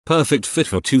Perfect fit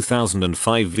for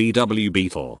 2005 VW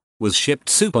Beetle. Was shipped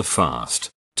super fast.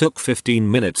 Took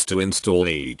 15 minutes to install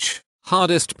each.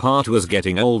 Hardest part was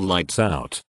getting old lights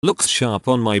out. Looks sharp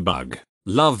on my bug.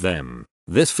 Love them.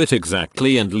 This fit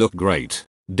exactly and look great.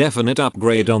 Definite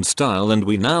upgrade on style, and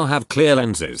we now have clear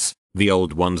lenses. The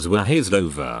old ones were hazed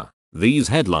over. These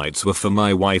headlights were for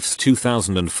my wife's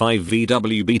 2005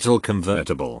 VW Beetle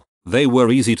convertible. They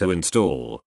were easy to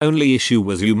install. Only issue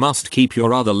was you must keep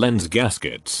your other lens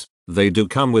gaskets. They do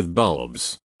come with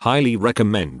bulbs. Highly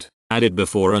recommend. Added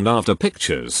before and after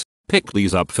pictures. Picked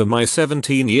these up for my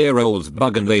 17-year-old's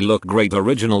bug and they look great.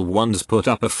 Original ones put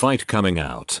up a fight coming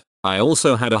out. I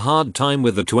also had a hard time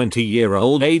with the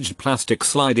 20-year-old aged plastic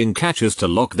sliding catches to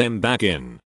lock them back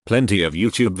in. Plenty of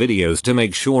YouTube videos to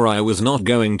make sure I was not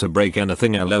going to break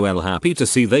anything. LOL. Happy to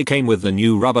see they came with the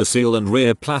new rubber seal and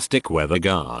rear plastic weather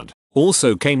guard.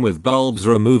 Also came with bulbs,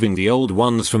 removing the old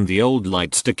ones from the old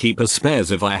lights to keep as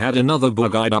spares. If I had another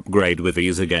bug I'd upgrade with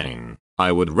these again.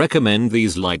 I would recommend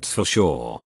these lights for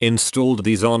sure. Installed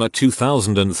these on a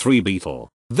 2003 Beetle.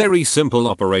 Very simple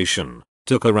operation.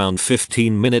 Took around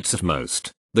 15 minutes at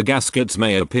most. The gaskets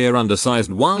may appear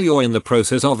undersized while you're in the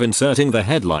process of inserting the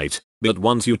headlight, but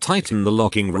once you tighten the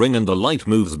locking ring and the light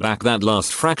moves back that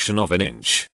last fraction of an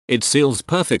inch, it seals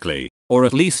perfectly, or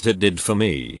at least it did for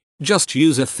me. Just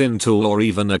use a thin tool or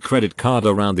even a credit card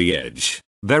around the edge,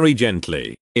 very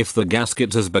gently, if the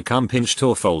gasket has become pinched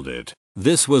or folded.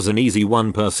 This was an easy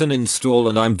one-person install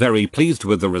and I'm very pleased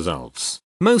with the results.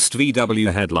 Most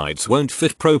VW headlights won't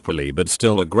fit properly, but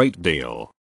still a great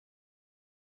deal.